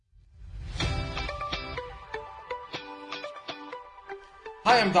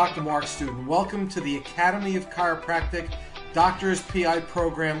Hi, I'm Dr. Mark Student. Welcome to the Academy of Chiropractic Doctors PI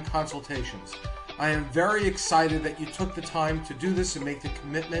Program Consultations. I am very excited that you took the time to do this and make the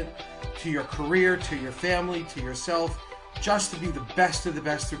commitment to your career, to your family, to yourself, just to be the best of the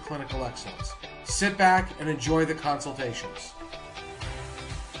best through clinical excellence. Sit back and enjoy the consultations.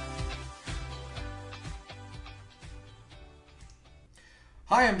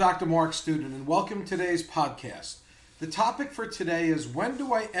 Hi, I'm Dr. Mark Student, and welcome to today's podcast. The topic for today is when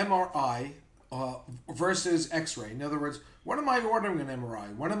do I MRI versus X-ray? In other words, when am I ordering an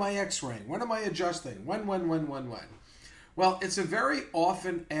MRI? When am I X-raying? When am I adjusting? When? Well, it's a very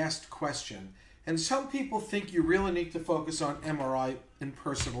often asked question, and some people think you really need to focus on MRI in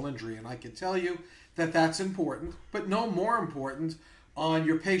personal injury, and I can tell you that that's important, but no more important on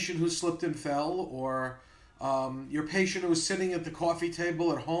your patient who slipped and fell, or your patient who was sitting at the coffee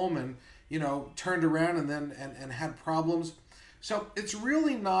table at home and turned around and had problems. So it's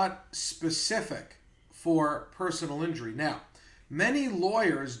really not specific for personal injury. Now, many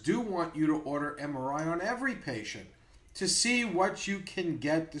lawyers do want you to order MRI on every patient to see what you can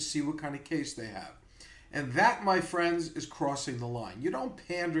get, to see what kind of case they have. And that, my friends, is crossing the line. You don't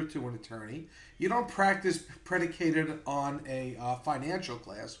pander to an attorney. You don't practice predicated on a financial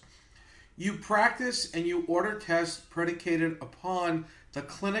class. You practice and you order tests predicated upon the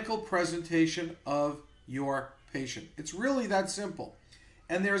clinical presentation of your patient. It's really that simple.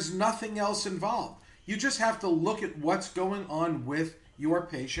 And there's nothing else involved. You just have to look at what's going on with your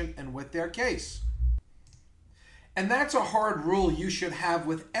patient and with their case. And that's a hard rule you should have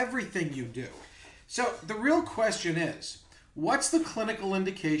with everything you do. So the real question is, what's the clinical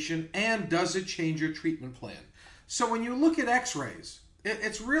indication and does it change your treatment plan? So when you look at x-rays,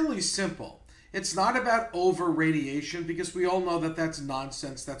 it's really simple. It's not about over-radiation, because we all know that that's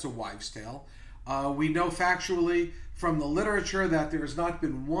nonsense. That's a wives' tale. We know factually from the literature that there has not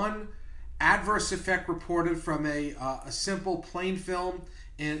been one adverse effect reported from a simple plain film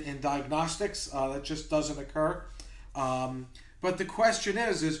in diagnostics. That just doesn't occur. But the question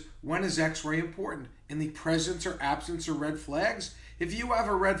is when is X-ray important? In the presence or absence of red flags? If you have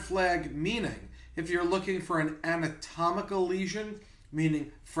a red flag, meaning if you're looking for an anatomical lesion,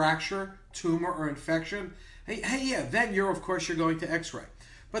 meaning fracture, tumor, or infection, then you're going to X-ray.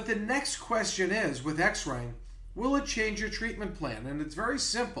 But the next question is, with X-raying, will it change your treatment plan? And it's very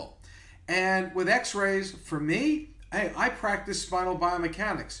simple. And with X-rays, for me, I practice spinal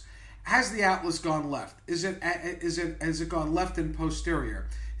biomechanics. Has the atlas gone left? Has it gone left and posterior?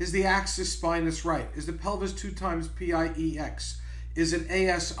 Is the axis spinous right? Is the pelvis 2 times PIEX? Is it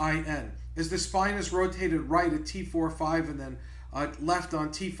ASIN? Is the spinous rotated right at T4-5 and then left on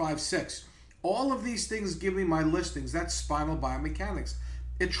T5-6? All of these things give me my listings. That's spinal biomechanics.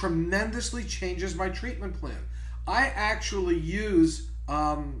 It tremendously changes my treatment plan. I actually use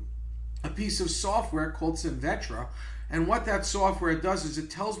a piece of software called Synvetra, and what that software does is it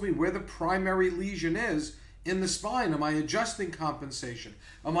tells me where the primary lesion is in the spine. Am I adjusting compensation?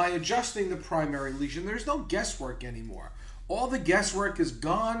 Am I adjusting the primary lesion? There's no guesswork anymore. All the guesswork is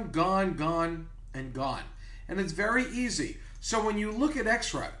gone, and gone. And it's very easy. So when you look at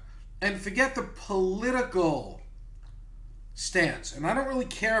X-ray, and forget the political stance, and I don't really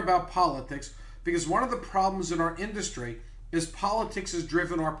care about politics, because one of the problems in our industry is politics has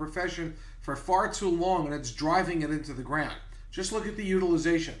driven our profession for far too long, and it's driving it into the ground. Just look at the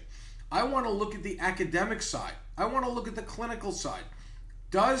utilization. I want to look at the academic side. I want to look at the clinical side.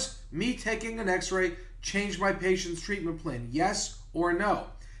 Does me taking an X-ray change my patient's treatment plan? Yes or no?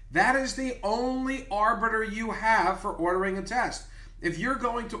 That is the only arbiter you have for ordering a test. If you're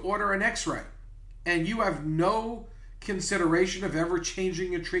going to order an X-ray and you have no consideration of ever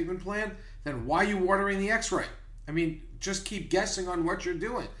changing your treatment plan, then why are you ordering the X-ray? I mean, just keep guessing on what you're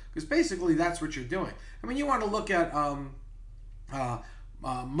doing, because basically that's what you're doing. I mean, you want to look at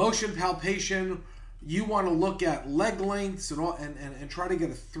motion palpation, you want to look at leg lengths and try to get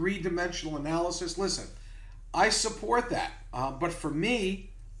a three-dimensional analysis. Listen, I support that, but for me,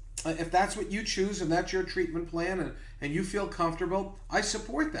 if that's what you choose and that's your treatment plan and you feel comfortable, I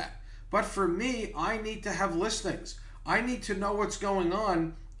support that. But for me, I need to have listings. I need to know what's going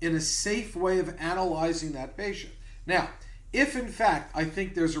on in a safe way of analyzing that patient. Now, if in fact I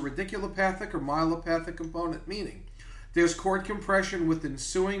think there's a radiculopathic or myelopathic component, meaning there's cord compression with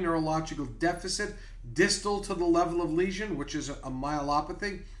ensuing neurological deficit distal to the level of lesion, which is a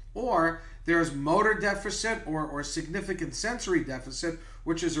myelopathy, or there's motor deficit or significant sensory deficit,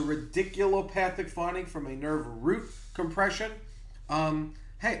 which is a radiculopathic finding from a nerve root compression,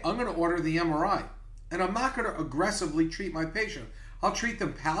 hey, I'm going to order the MRI. And I'm not going to aggressively treat my patient. I'll treat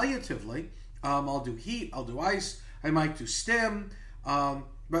them palliatively. I'll do heat, I'll do ice, I might do stim,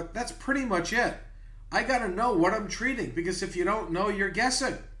 But that's pretty much it. I got to know what I'm treating, because if you don't know, you're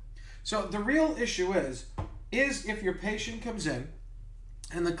guessing. So the real issue is if your patient comes in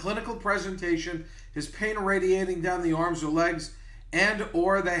and the clinical presentation is pain radiating down the arms or legs, and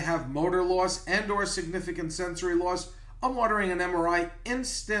or they have motor loss and or significant sensory loss, I'm ordering an MRI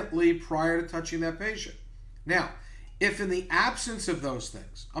instantly prior to touching that patient. Now, if in the absence of those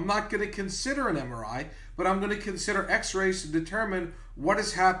things, I'm not going to consider an MRI, but I'm going to consider x-rays to determine what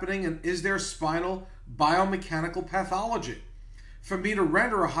is happening and is there spinal biomechanical pathology. For me to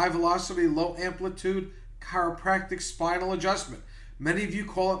render a high velocity, low amplitude chiropractic spinal adjustment. Many of you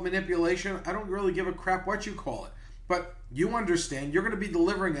call it manipulation. I don't really give a crap what you call it. But you understand you're going to be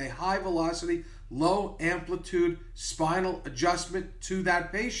delivering a high velocity, low amplitude spinal adjustment to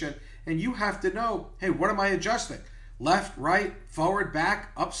that patient. And you have to know, hey, what am I adjusting? Left, right, forward,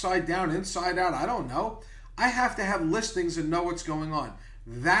 back, upside down, inside out, I don't know. I have to have listings and know what's going on.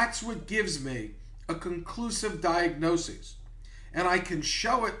 That's what gives me a conclusive diagnosis. And I can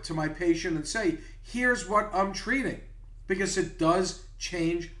show it to my patient and say, here's what I'm treating, because it does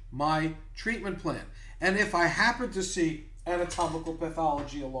change my treatment plan. And if I happen to see anatomical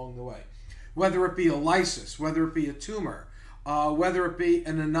pathology along the way, whether it be a lysis, whether it be a tumor, whether it be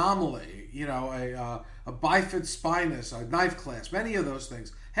an anomaly, a bifid spinous, a knife clasp, many of those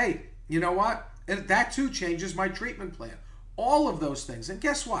things, hey, you know what? That too changes my treatment plan. All of those things. And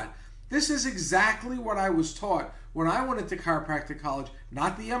guess what? This is exactly what I was taught when I went into chiropractic college,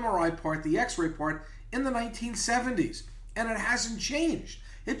 not the MRI part, the x-ray part, in the 1970s. And it hasn't changed.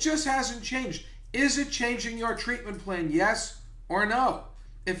 It just hasn't changed. Is it changing your treatment plan? Yes or no?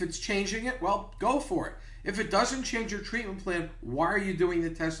 If it's changing it, well, go for it. If it doesn't change your treatment plan, why are you doing the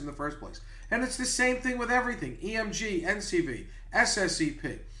test in the first place? And it's the same thing with everything. EMG, NCV,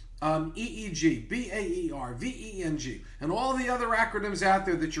 SSEP, EEG, BAER, VENG, and all the other acronyms out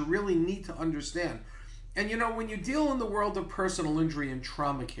there that you really need to understand. And when you deal in the world of personal injury and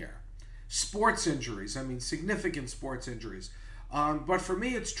trauma care, sports injuries, significant sports injuries, but for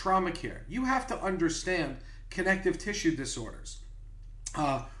me it's trauma care. You have to understand connective tissue disorders,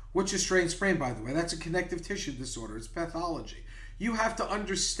 which is strain sprain, by the way. That's a connective tissue disorder. It's pathology. You have to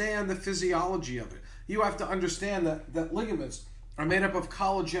understand the physiology of it. You have to understand that ligaments are made up of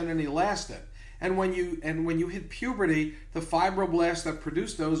collagen and elastin. And when you hit puberty, the fibroblasts that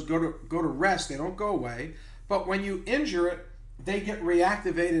produce those go to rest. They don't go away. But when you injure it, they get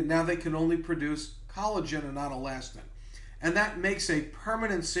reactivated. Now they can only produce collagen and not elastin. And that makes a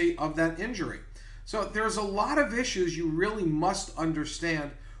permanency of that injury. So there's a lot of issues you really must understand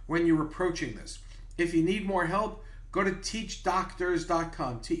when you're approaching this. If you need more help, go to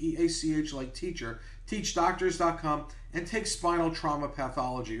teachdoctors.com, T-E-A-C-H like teacher, teachdoctors.com, and take spinal trauma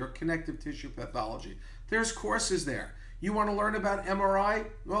pathology or connective tissue pathology. There's courses there. You want to learn about MRI?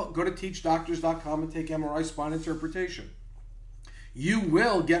 Well, go to teachdoctors.com and take MRI spine interpretation. You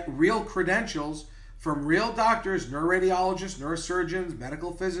will get real credentials from real doctors, neuroradiologists, neurosurgeons,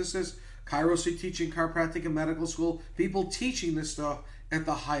 medical physicists, chiros who teach in chiropractic and medical school, people teaching this stuff at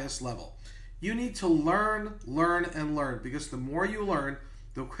the highest level. You need to learn, and learn, because the more you learn,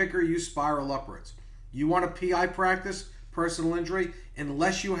 the quicker you spiral upwards. You want a PI practice, personal injury,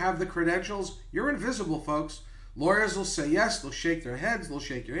 unless you have the credentials, you're invisible, folks. Lawyers will say yes, they'll shake their heads, they'll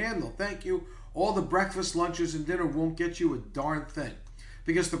shake your hand, they'll thank you. All the breakfast, lunches, and dinner won't get you a darn thing.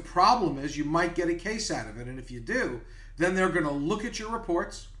 Because the problem is you might get a case out of it, and if you do, then they're going to look at your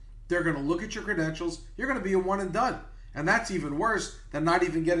reports, they're going to look at your credentials, you're going to be a one and done. And that's even worse than not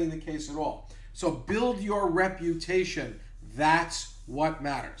even getting the case at all. So build your reputation. That's what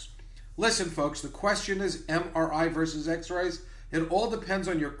matters. Listen, folks, the question is MRI versus X-rays. It all depends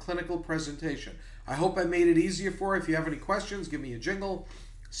on your clinical presentation. I hope I made it easier for you. If you have any questions, give me a jingle.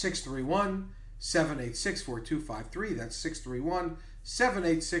 631-786-4253. That's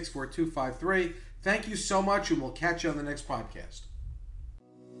 631-786-4253. Thank you so much, and we'll catch you on the next podcast.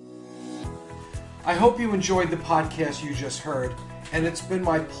 I hope you enjoyed the podcast you just heard, and it's been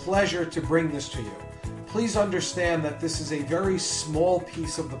my pleasure to bring this to you. Please understand that this is a very small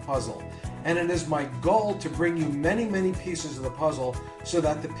piece of the puzzle, and it is my goal to bring you many, many pieces of the puzzle so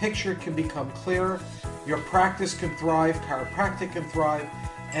that the picture can become clearer, your practice can thrive, chiropractic can thrive,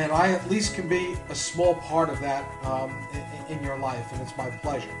 and I at least can be a small part of that in your life, and it's my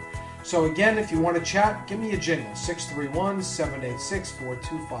pleasure. So again, if you want to chat, give me a jingle,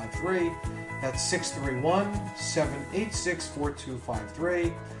 631-786-4253. That's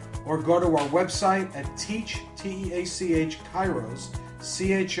 631-786-4253. Or go to our website at Teach, Chiros,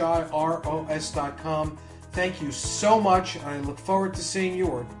 CHIROS.com. Thank you so much, and I look forward to seeing you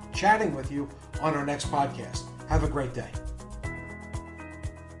or chatting with you on our next podcast. Have a great day.